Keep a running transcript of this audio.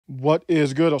What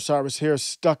is good? Osiris here,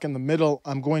 stuck in the middle.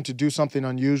 I'm going to do something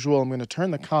unusual. I'm going to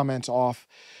turn the comments off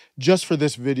just for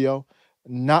this video,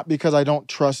 not because I don't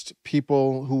trust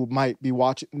people who might be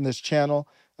watching this channel.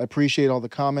 I appreciate all the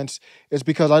comments. It's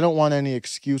because I don't want any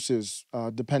excuses, I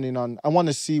want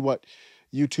to see what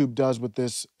YouTube does with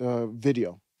this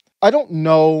video. I don't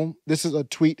know. This is a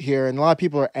tweet here, and a lot of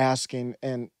people are asking,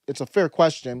 and it's a fair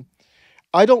question.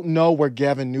 I don't know where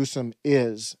Gavin Newsom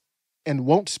is and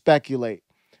won't speculate.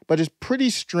 But it's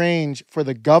pretty strange for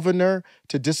the governor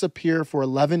to disappear for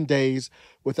 11 days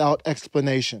without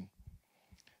explanation.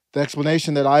 The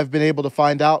explanation that I've been able to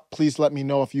find out, please let me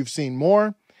know if you've seen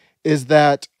more, is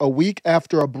that a week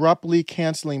after abruptly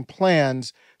canceling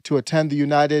plans to attend the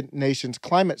United Nations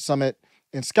Climate Summit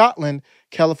in Scotland,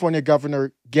 California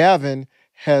Governor Gavin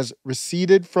has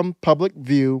receded from public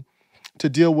view to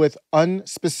deal with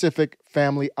unspecific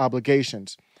family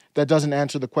obligations. That doesn't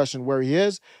answer the question where he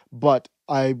is, but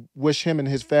I wish him and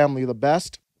his family the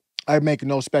best. I make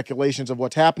no speculations of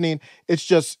what's happening. It's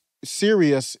just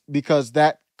serious because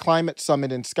that climate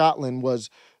summit in Scotland was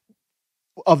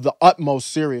of the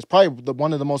utmost serious. Probably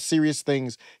one of the most serious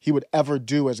things he would ever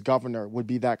do as governor would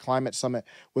be that climate summit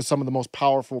with some of the most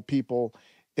powerful people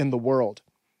in the world.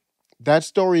 That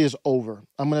story is over.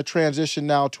 I'm going to transition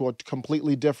now to a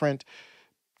completely different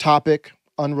topic,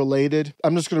 unrelated.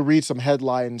 I'm just going to read some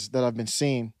headlines that I've been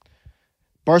seeing.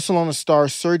 Barcelona star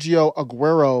Sergio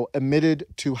Aguero admitted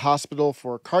to hospital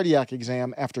for a cardiac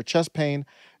exam after chest pain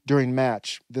during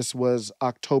match. This was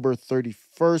October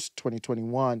 31st,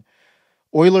 2021.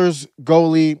 Oilers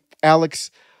goalie Alex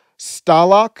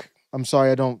Stalak, I'm sorry,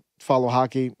 I don't follow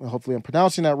hockey. Hopefully I'm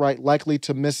pronouncing that right. Likely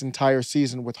to miss entire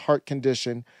season with heart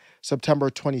condition. September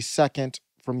 22nd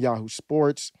from Yahoo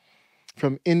Sports.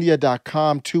 From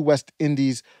India.com, two West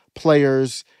Indies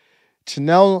players,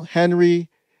 Chanel Henry,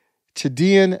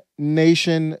 Chilean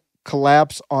nation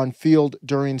collapse on field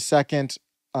during second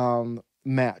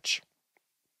match.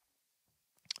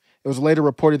 It was later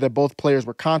reported that both players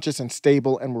were conscious and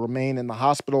stable and will remain in the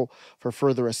hospital for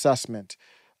further assessment.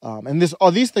 And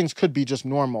these things could be just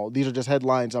normal. These are just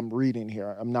headlines I'm reading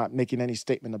here. I'm not making any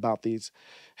statement about these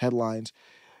headlines.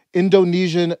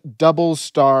 Indonesian double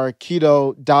star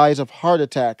Keto dies of heart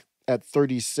attack at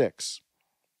 36.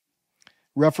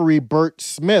 Referee Bert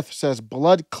Smith says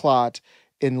blood clot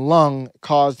in lung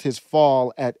caused his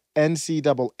fall at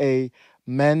NCAA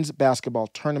men's basketball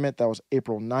tournament. That was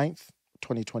April 9th,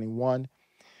 2021.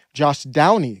 Josh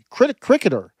Downey,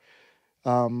 cricketer.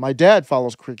 My dad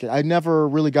follows cricket. I never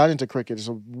really got into cricket. It's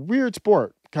a weird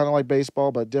sport, kind of like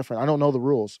baseball, but different. I don't know the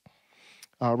rules.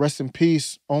 Rest in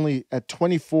peace, only at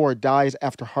 24, dies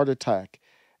after heart attack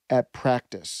at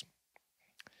practice.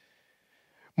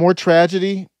 More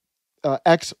tragedy,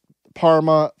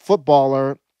 ex-Parma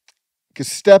footballer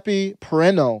Giuseppe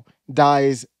Pereno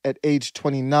dies at age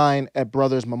 29 at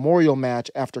Brothers Memorial match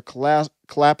after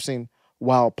collapsing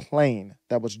while playing.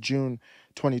 That was June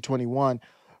 2021.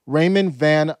 Raymond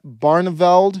van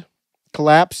Barneveld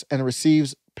collapsed and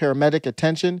receives paramedic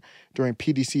attention during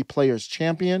PDC Players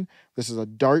Champion. This is a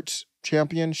darts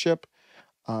championship.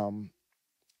 Volleyball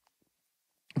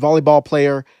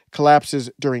player collapses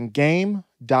during game,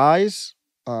 dies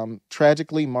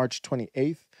tragically March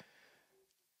 28th.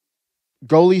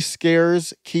 Goalie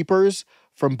scares keepers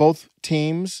from both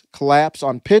teams collapse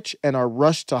on pitch and are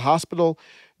rushed to hospital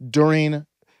during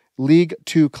League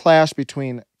Two clash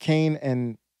between Kane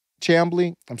and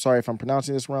Chambly. I'm sorry if I'm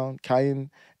pronouncing this wrong.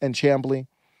 Kane and Chambly.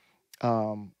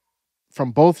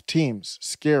 From both teams.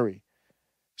 Scary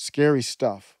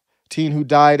stuff. Teen who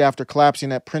died after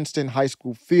collapsing at Princeton High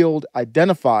School field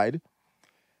identified.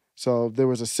 So there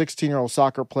was a 16-year-old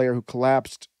soccer player who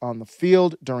collapsed on the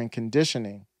field during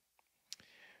conditioning.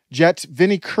 Jets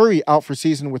Vinnie Curry out for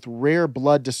season with rare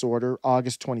blood disorder,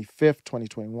 August 25th,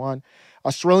 2021.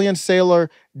 Australian sailor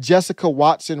Jessica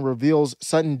Watson reveals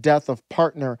sudden death of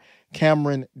partner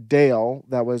Cameron Dale.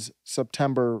 That was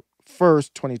September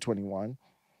 1st, 2021.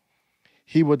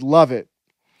 He would love it.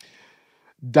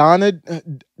 Don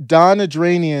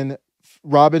Adranian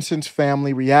Robinson's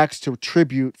family reacts to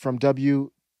tribute from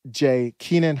W.J.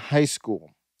 Keenan High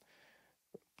School.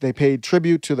 They paid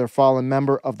tribute to their fallen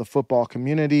member of the football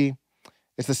community.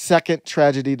 It's the second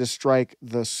tragedy to strike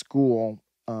the school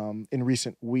in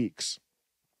recent weeks.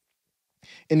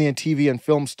 Indian TV and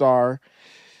film star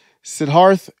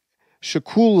Siddharth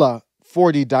Shukla,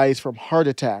 40, dies from heart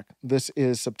attack. This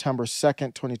is September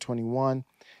 2nd, 2021.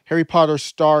 Harry Potter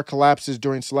star collapses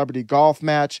during celebrity golf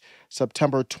match,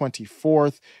 September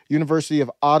 24th. University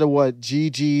of Ottawa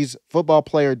GG's football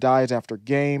player dies after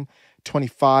game.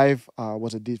 25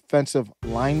 was a defensive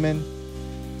lineman.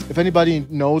 If anybody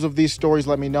knows of these stories,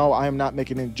 let me know. I am not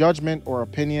making any judgment or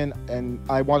opinion, and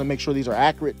I want to make sure these are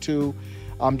accurate too.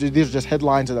 These are just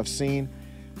headlines that I've seen.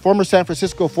 Former San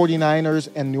Francisco 49ers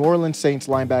and New Orleans Saints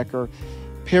linebacker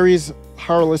Paris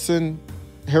Harrelson,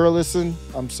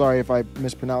 I'm sorry if I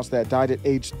mispronounced that, died at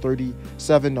age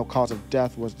 37. No cause of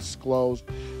death was disclosed.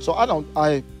 So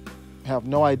I have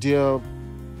no idea.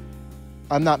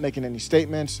 I'm not making any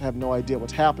statements. I have no idea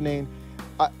what's happening.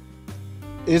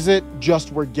 Is it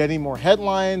just we're getting more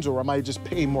headlines, or am I just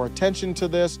paying more attention to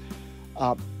this?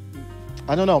 I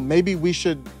don't know. Maybe we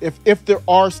should, if there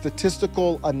are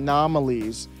statistical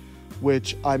anomalies,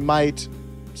 which I might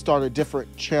start a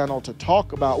different channel to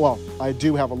talk about. Well, I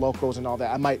do have a locals and all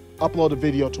that. I might upload a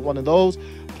video to one of those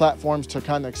platforms to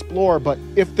kind of explore. But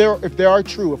if there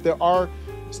are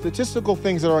statistical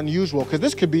things that are unusual, because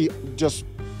this could be just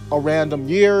a random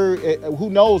year, who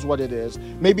knows what it is?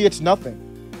 Maybe it's nothing.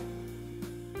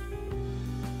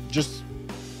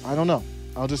 I don't know.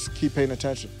 I'll just keep paying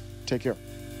attention. Take care.